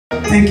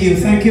Thank you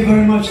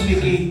very much,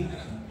 Nicky.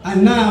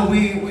 And now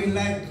we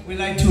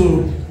like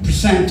to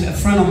present a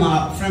friend of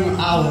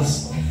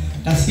ours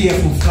that's here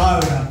from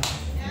Florida.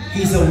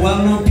 He's a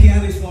well-known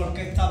pianist for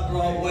Orquesta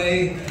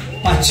Broadway,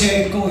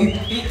 Pacheco.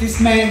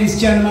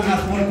 This gentleman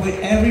has worked with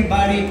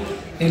everybody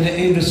in the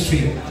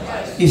industry.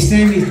 His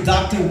name is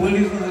Dr.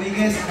 Willie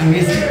Rodriguez, and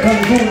he's going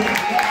to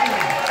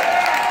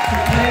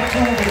play a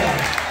tune with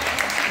us.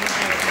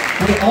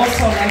 We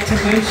also like to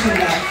mention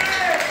that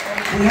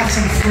we have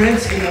some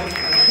friends here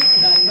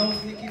that know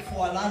Nicky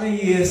for a lot of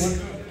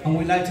years, and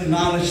we'd like to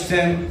acknowledge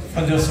them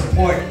for their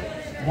support.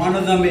 One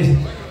of them is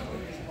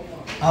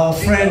our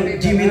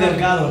friend Jimmy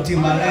Delgado,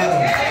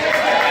 Timbalero.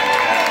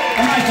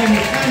 Come on,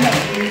 Jimmy, stand up.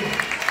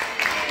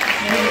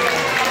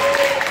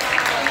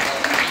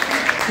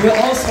 We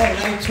also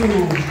like to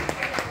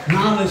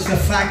acknowledge the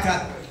fact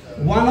that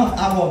one of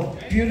our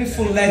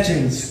beautiful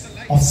legends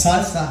of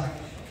salsa,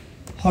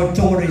 her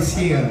daughter is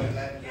here.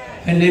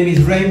 Her name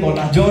is Rainbow.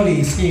 La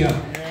Jolie is here.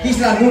 He's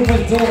La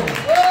Lupe's daughter.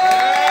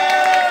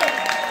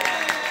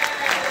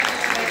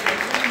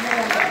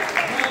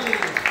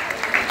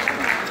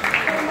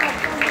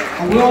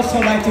 And we also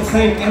like to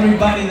thank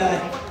everybody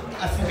that,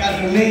 I forgot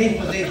their name,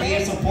 but they're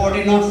here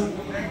supporting us.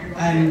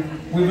 And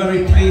we're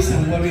very pleased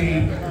and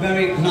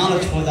very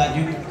knowledgeable that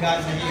you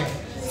guys are here.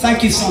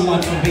 Thank you so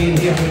much for being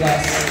here with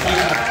us.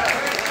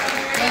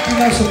 Thank you,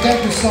 Marshall.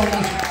 Thank you so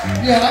much.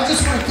 Yeah, I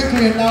just want to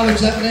quickly acknowledge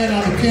that man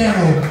on the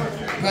piano,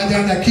 right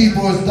down that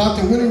keyboard.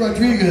 Dr. Willie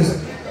Rodriguez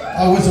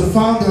was a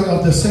founder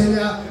of the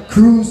Celia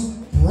Cruz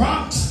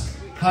Bronx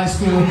High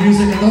School of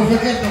Music. And don't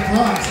forget the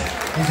Bronx.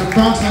 It's the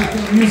Bronx High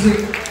School of Music,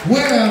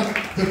 where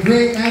the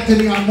great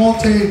Anthony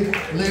Almonte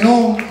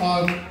Leon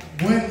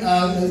went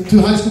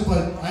to high school,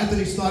 but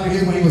Anthony started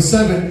here when he was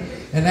 7,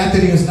 and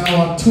Anthony is now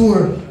on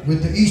tour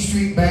with the E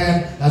Street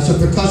Band as a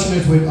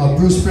percussionist with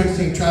Bruce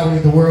Springsteen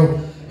traveling the world.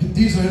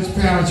 These are his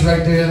parents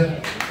right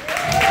there.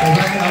 And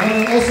I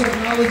want to also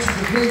acknowledge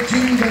the great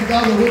Jimmy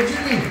Delgado. Where's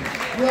Jimmy?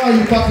 Where are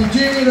you, Papi?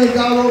 Jimmy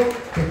Delgado,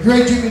 the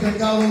great Jimmy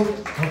Delgado.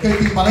 Okay,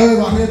 Timbalero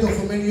Barreto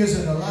for many years,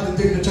 and a lot of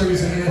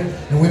dignitaries in here,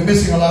 and we're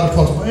missing a lot of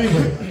folks. But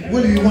anyway,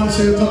 Willie, you want to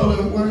say a couple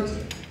of words?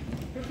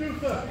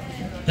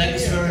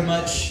 Thanks very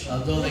much.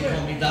 Although they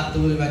call me Dr.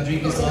 Willie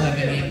Rodriguez, I don't have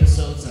any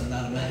episodes. I'm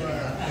not a medical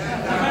doctor.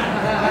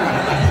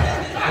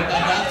 My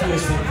doctor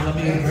is from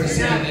Columbia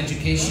University in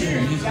education,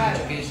 or music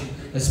education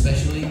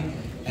especially.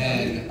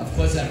 And of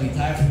course, I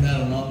retired from that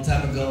a long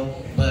time ago.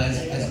 But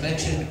as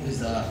mentioned, is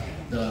the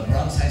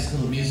Bronx High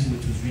School of Music,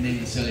 which was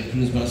renamed the Celia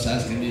Cruz Bronx High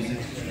School of Music,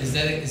 is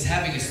that it's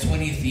having its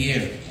 20th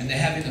year, and they're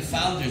having the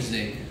Founders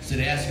Day. So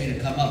they asked me to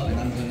come up, and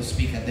I'm going to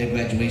speak at their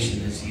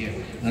graduation this year.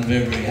 And I'm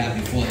very, very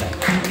happy for that.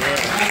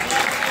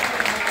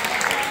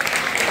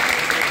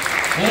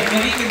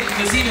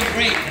 What's even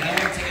great, and I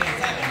won't take any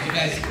time, if you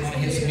guys want to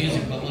hear some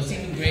music, but what's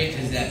even great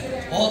is that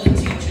all the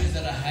teachers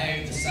that are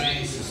hired, the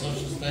science, the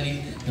social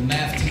studies, the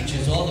math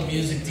teachers, all the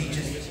music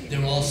teachers,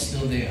 they're all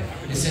still there.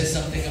 It says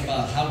something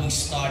about how we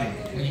started.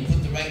 When you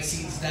put the right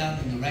seeds down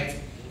and the right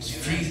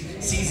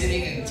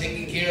seasoning and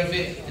taking care of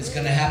it, it's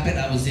going to happen.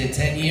 I was there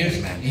 10 years,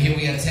 and here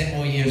we are 10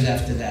 more years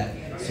after that.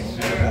 So I'm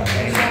very proud.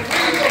 Wait.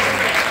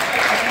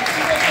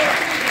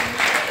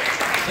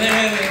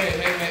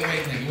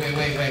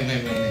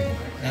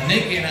 Now,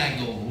 Nicky and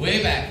I go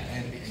way back,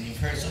 and you've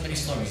heard so many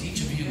stories.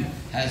 Each of you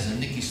has a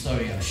Nicky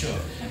story, I'm sure,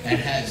 and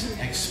has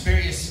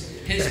experienced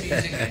his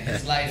music and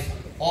his life,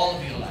 all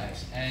of your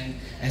lives, and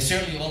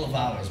certainly all of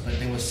ours. But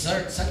there was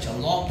such a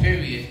long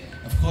period.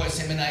 Of course,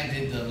 him and I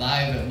did the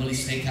live at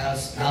Willie's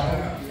Steakhouse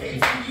album.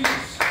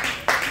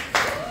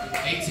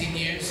 18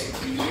 years.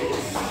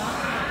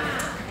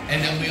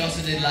 And then we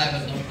also did live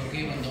at Don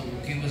Coquille when Don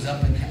Coquille was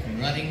up and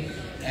running.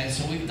 And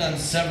so we've done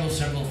several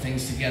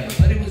things together.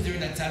 But it was during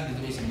that time that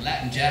there was some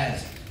Latin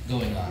jazz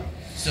going on.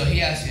 So he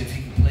asked me if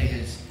he could play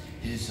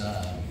his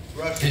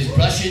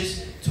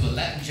brushes to a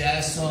Latin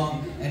jazz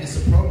song, and it's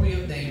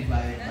appropriate name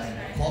by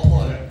Paul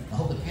Porter. I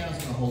hope the piano's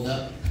gonna hold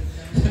up.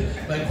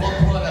 By Paul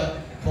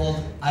Porter,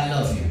 called "I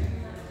Love You."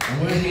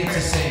 And we're here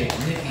to say,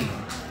 Nicky,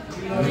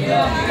 we love you.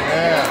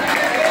 Yeah.